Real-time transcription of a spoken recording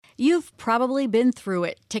You've probably been through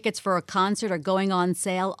it. Tickets for a concert are going on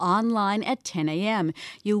sale online at 10 a.m.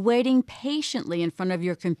 You're waiting patiently in front of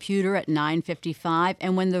your computer at 9:55,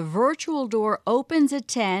 and when the virtual door opens at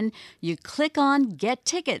 10, you click on Get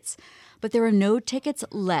Tickets. But there are no tickets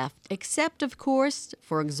left, except, of course,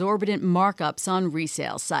 for exorbitant markups on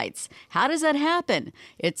resale sites. How does that happen?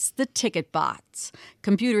 It's the ticket bots.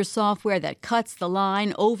 Computer software that cuts the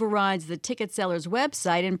line, overrides the ticket seller's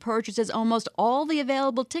website, and purchases almost all the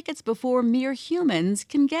available tickets before mere humans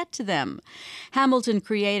can get to them. Hamilton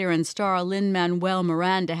creator and star Lin-Manuel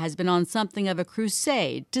Miranda has been on something of a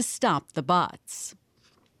crusade to stop the bots.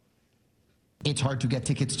 It's hard to get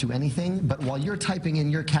tickets to anything, but while you're typing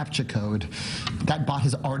in your CAPTCHA code, that bot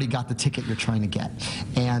has already got the ticket you're trying to get.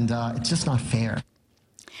 And it's just not fair.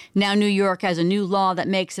 Now, New York has a new law that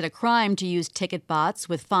makes it a crime to use ticket bots,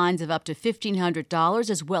 with fines of up to $1,500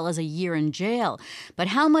 as well as a year in jail. But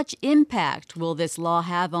how much impact will this law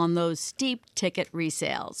have on those steep ticket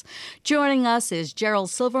resales? Joining us is Gerald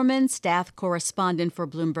Silverman, staff correspondent for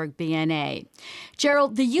Bloomberg BNA.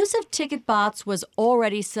 Gerald, the use of ticket bots was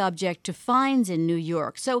already subject to fines in New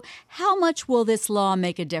York. So how much will this law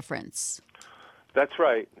make a difference? That's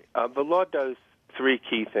right. The law does three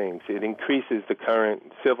key things. It increases the current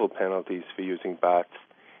civil penalties for using bots.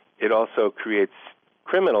 It also creates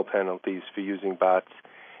criminal penalties for using bots,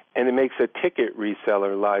 and it makes a ticket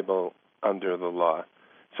reseller liable under the law.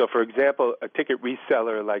 So, for example, a ticket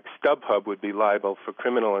reseller like StubHub would be liable for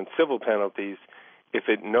criminal and civil penalties if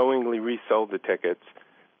it knowingly resold the tickets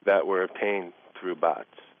that were obtained through bots.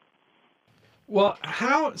 Well,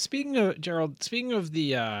 speaking of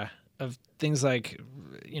the of things like,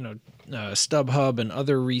 StubHub and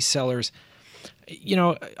other resellers,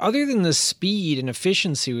 other than the speed and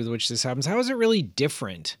efficiency with which this happens, how is it really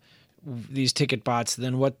different, these ticket bots,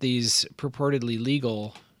 than what these purportedly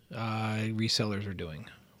legal resellers are doing?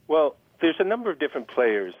 Well, there's a number of different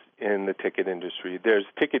players in the ticket industry. There's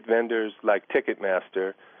ticket vendors like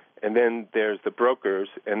Ticketmaster, and then there's the brokers,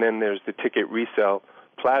 and then there's the ticket resale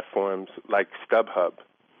platforms like StubHub.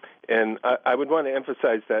 And I would want to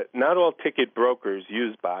emphasize that not all ticket brokers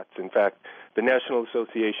use bots. In fact, the National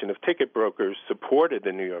Association of Ticket Brokers supported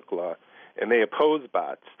the New York law, and they oppose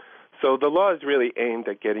bots. So the law is really aimed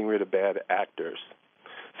at getting rid of bad actors.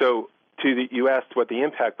 So you asked what the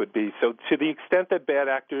impact would be. So to the extent that bad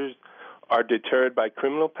actors are deterred by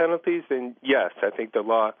criminal penalties, then yes, I think the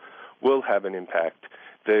law will have an impact.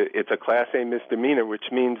 It's a Class A misdemeanor,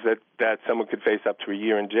 which means that someone could face up to a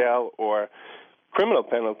year in jail or criminal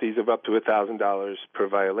penalties of up to $1,000 per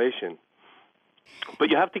violation. But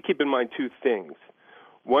you have to keep in mind two things.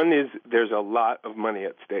 One is there's a lot of money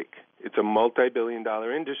at stake. It's a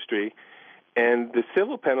multi-billion-dollar industry, and the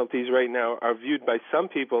civil penalties right now are viewed by some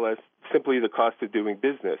people as simply the cost of doing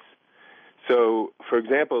business. So, for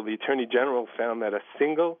example, the Attorney General found that a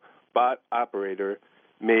single bot operator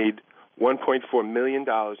made $1.4 million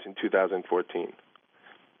in 2014,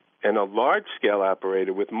 and a large-scale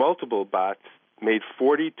operator with multiple bots made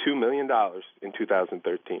 $42 million in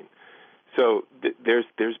 2013. So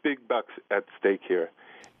there's big bucks at stake here.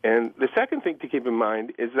 And the second thing to keep in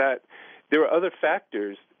mind is that there are other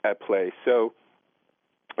factors at play. So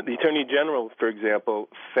the Attorney General, for example,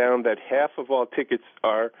 found that half of all tickets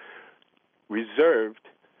are reserved,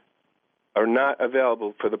 are not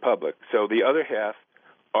available for the public. So the other half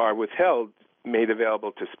are withheld, made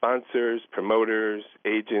available to sponsors, promoters,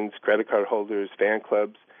 agents, credit card holders, fan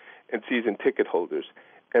clubs, and season ticket holders.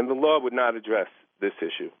 And the law would not address this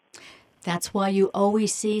issue. That's why you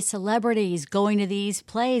always see celebrities going to these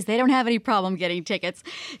plays. They don't have any problem getting tickets.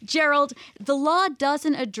 Gerald, the law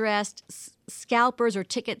doesn't address scalpers or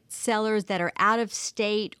ticket sellers that are out of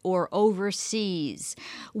state or overseas.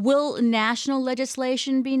 Will national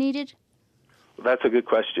legislation be needed? Well, that's a good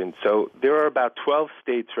question. So there are about 12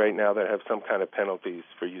 states right now that have some kind of penalties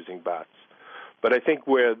for using bots. But I think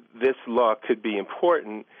where this law could be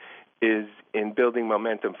important is in building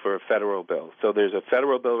momentum for a federal bill. So there's a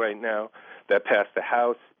federal bill right now that passed the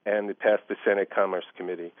House and it passed the Senate Commerce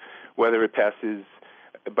Committee. Whether it passes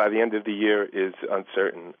by the end of the year is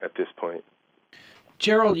uncertain at this point.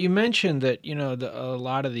 Gerald, you mentioned that, a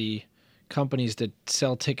lot of the companies that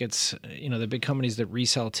sell tickets, the big companies that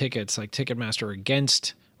resell tickets like Ticketmaster are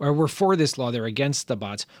against, or were for this law, they're against the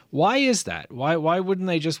bots. Why is that? Why wouldn't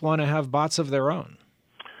they just want to have bots of their own?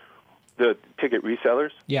 The ticket resellers?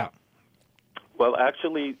 Yeah. Well,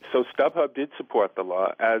 actually, so StubHub did support the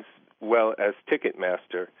law as well as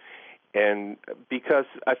Ticketmaster. And because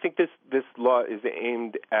I think this law is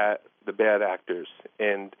aimed at the bad actors.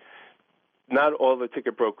 And not all the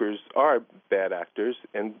ticket brokers are bad actors,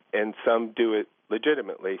 and some do it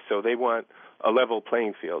legitimately. So they want a level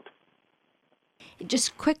playing field.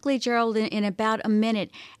 Just quickly, Gerald, in about a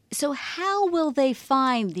minute. So how will they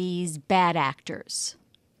find these bad actors?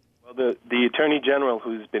 Well, the Attorney General,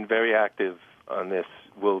 who's been very active on this,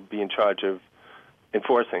 will be in charge of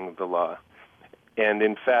enforcing the law. And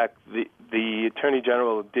in fact, the Attorney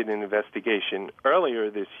General did an investigation earlier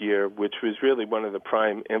this year, which was really one of the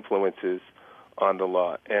prime influences on the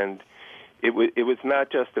law. And it was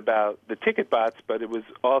not just about the ticket bots, but it was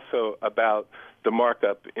also about the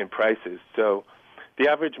markup in prices. So the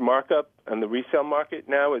average markup on the resale market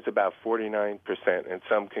now is about 49%, and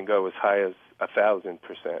some can go as high as 1,000%.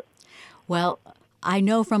 Well, I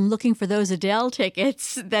know from looking for those Adele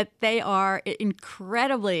tickets that they are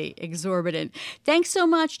incredibly exorbitant. Thanks so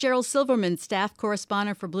much, Gerald Silverman, staff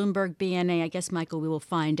correspondent for Bloomberg BNA. I guess, Michael, we will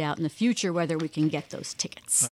find out in the future whether we can get those tickets.